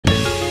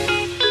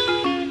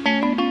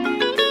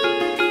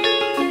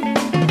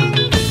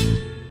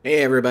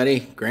Hey everybody,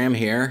 Graham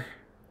here.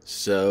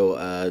 This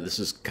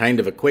is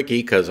kind of a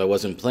quickie because I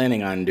wasn't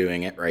planning on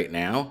doing it right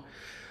now.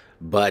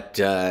 But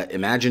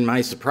imagine my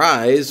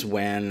surprise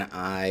when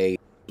I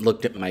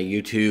looked at my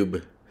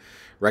YouTube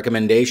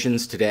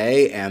recommendations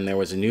today and there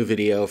was a new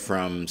video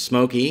from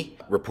Smokey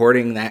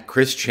reporting that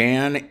Chris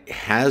Chan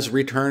has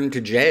returned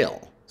to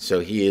jail. So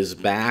he is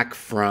back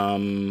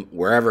from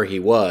wherever he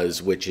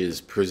was, which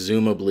is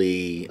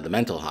presumably the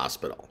mental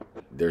hospital.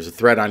 There's a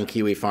thread on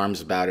Kiwi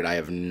Farms about it.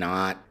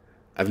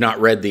 I've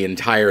not read the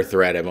entire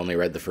thread. I've only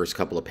read the first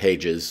couple of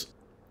pages.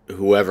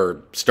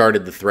 Whoever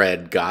started the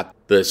thread got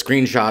the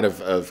screenshot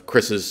of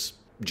Chris's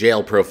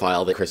jail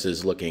profile that Chris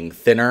is looking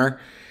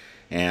thinner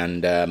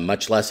and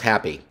much less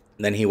happy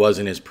than he was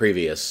in his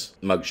previous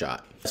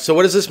mugshot. So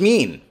what does this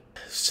mean?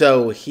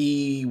 So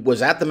he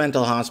was at the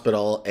mental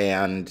hospital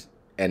and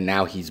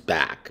now he's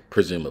back,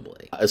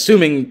 presumably.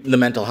 Assuming the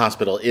mental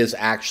hospital is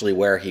actually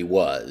where he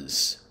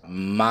was.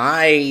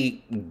 My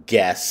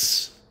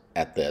guess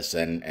at this,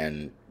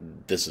 and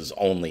this is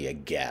only a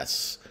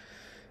guess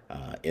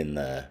in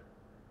the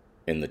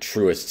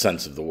truest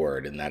sense of the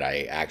word, in that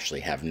I actually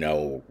have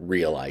no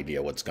real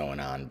idea what's going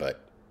on, but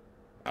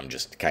I'm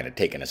just kind of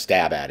taking a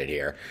stab at it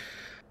here.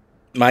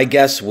 My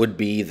guess would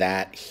be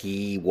that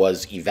he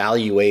was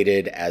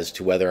evaluated as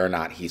to whether or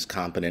not he's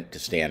competent to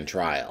stand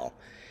trial.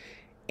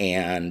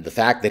 And the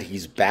fact that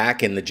he's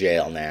back in the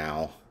jail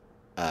now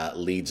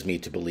leads me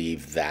to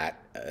believe that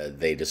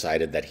they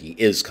decided that he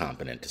is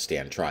competent to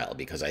stand trial,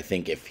 because I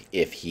think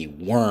if he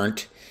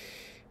weren't,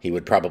 he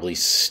would probably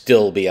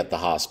still be at the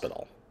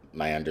hospital.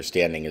 My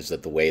understanding is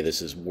that the way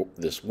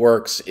this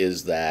works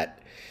is that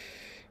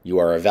you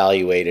are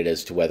evaluated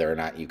as to whether or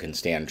not you can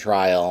stand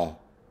trial,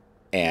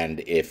 and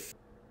if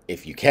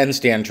you can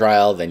stand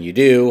trial, then you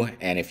do,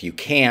 and if you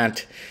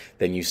can't,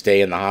 then you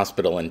stay in the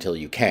hospital until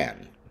you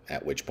can,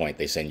 at which point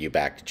they send you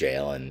back to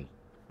jail and,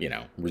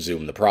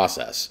 resume the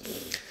process.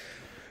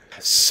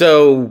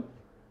 So,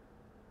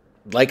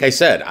 like I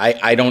said,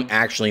 I don't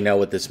actually know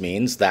what this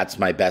means. That's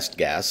my best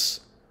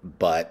guess,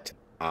 but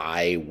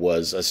I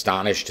was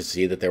astonished to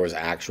see that there was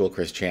actual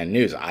Chris Chan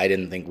news. I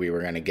didn't think we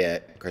were going to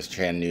get Chris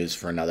Chan news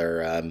for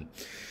another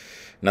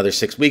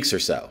 6 weeks or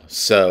so.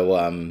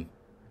 So,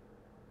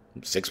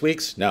 6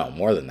 weeks? No,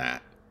 more than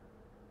that.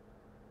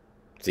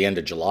 It's the end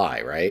of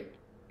July, right?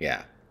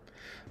 Yeah.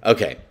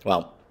 Okay,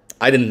 well,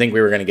 I didn't think we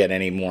were going to get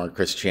any more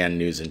Chris Chan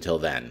news until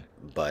then,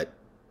 but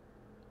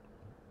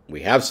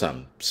we have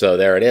some. So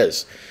there it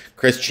is.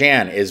 Chris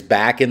Chan is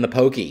back in the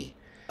pokey.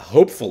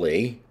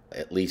 Hopefully,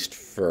 at least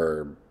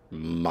for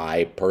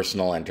my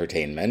personal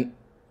entertainment,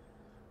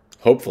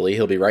 hopefully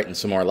he'll be writing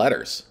some more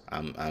letters.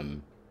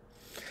 I'm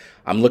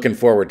looking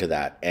forward to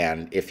that.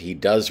 And if he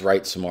does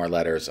write some more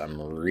letters,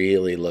 I'm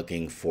really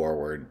looking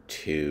forward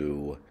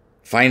to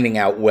finding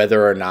out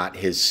whether or not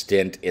his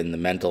stint in the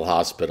mental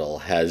hospital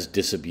has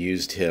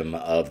disabused him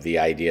of the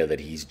idea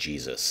that he's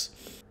Jesus.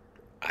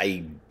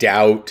 I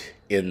doubt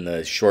in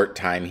the short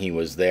time he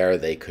was there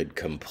they could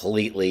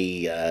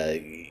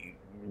completely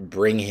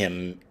bring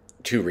him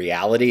to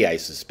reality. I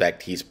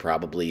suspect he's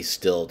probably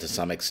still, to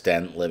some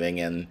extent, living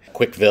in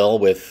Quickville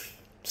with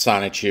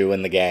Sonichu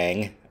and the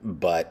gang,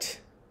 but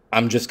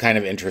I'm just kind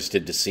of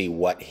interested to see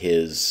what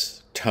his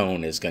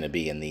tone is going to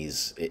be in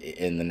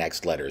the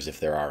next letters, if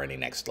there are any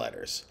next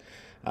letters.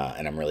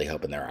 And I'm really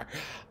hoping there are.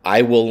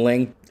 I will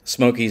link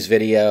Smokey's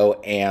video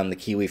and the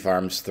Kiwi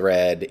Farms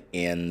thread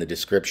in the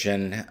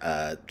description.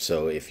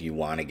 So if you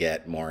want to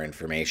get more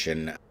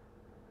information,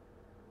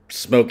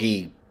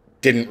 Smokey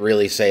didn't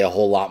really say a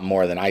whole lot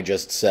more than I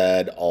just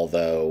said,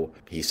 although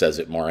he says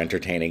it more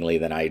entertainingly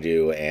than I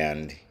do,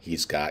 and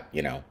he's got,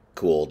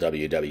 cool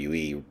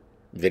WWE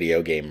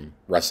video game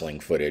wrestling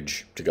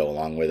footage to go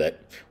along with it,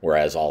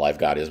 whereas all I've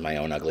got is my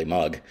own ugly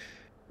mug.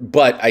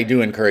 But I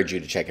do encourage you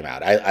to check him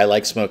out. I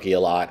like Smokey a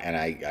lot, and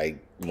I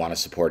want to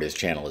support his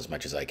channel as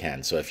much as I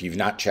can. So if you've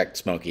not checked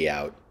Smokey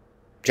out,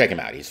 check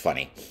him out. He's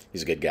funny.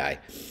 He's a good guy.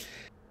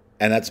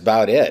 And that's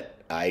about it.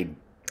 I'm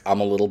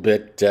a little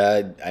bit,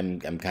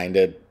 I'm kind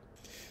of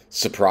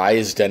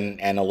surprised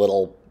and a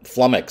little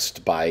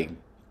flummoxed by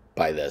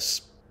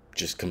this.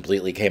 Just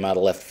completely came out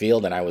of left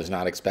field, and I was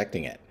not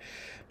expecting it.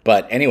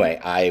 But anyway,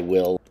 I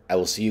will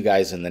see you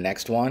guys in the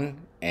next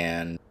one,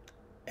 and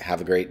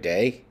have a great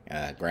day.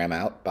 Graham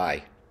out.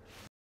 Bye.